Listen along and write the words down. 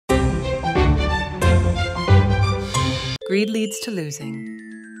Greed leads to losing.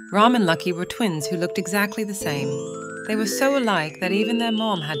 Ram and Lucky were twins who looked exactly the same. They were so alike that even their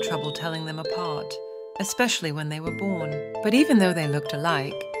mom had trouble telling them apart, especially when they were born. But even though they looked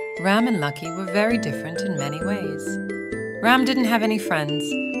alike, Ram and Lucky were very different in many ways. Ram didn't have any friends,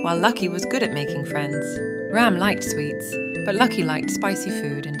 while Lucky was good at making friends. Ram liked sweets, but Lucky liked spicy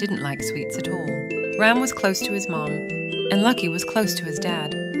food and didn't like sweets at all. Ram was close to his mom, and Lucky was close to his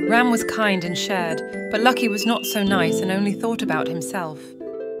dad. Ram was kind and shared, but Lucky was not so nice and only thought about himself.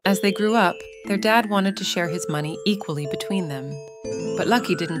 As they grew up, their dad wanted to share his money equally between them. But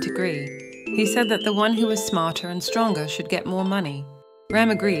Lucky didn't agree. He said that the one who was smarter and stronger should get more money. Ram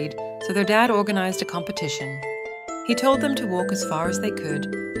agreed, so their dad organized a competition. He told them to walk as far as they could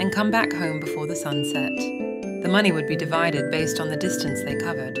and come back home before the sun set. The money would be divided based on the distance they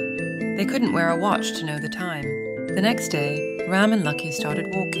covered. They couldn't wear a watch to know the time. The next day, Ram and Lucky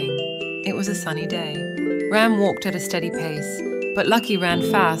started walking. It was a sunny day. Ram walked at a steady pace, but Lucky ran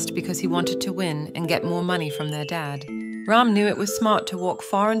fast because he wanted to win and get more money from their dad. Ram knew it was smart to walk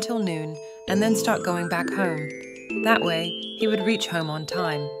far until noon and then start going back home. That way, he would reach home on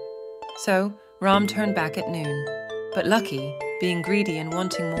time. So, Ram turned back at noon. But Lucky, being greedy and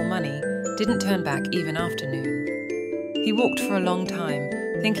wanting more money, didn't turn back even after noon. He walked for a long time,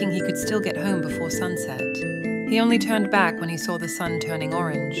 thinking he could still get home before sunset. He only turned back when he saw the sun turning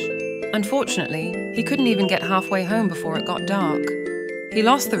orange. Unfortunately, he couldn't even get halfway home before it got dark. He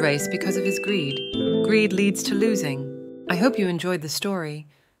lost the race because of his greed. Greed leads to losing. I hope you enjoyed the story.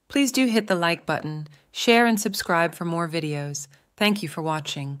 Please do hit the like button, share and subscribe for more videos. Thank you for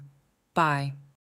watching. Bye.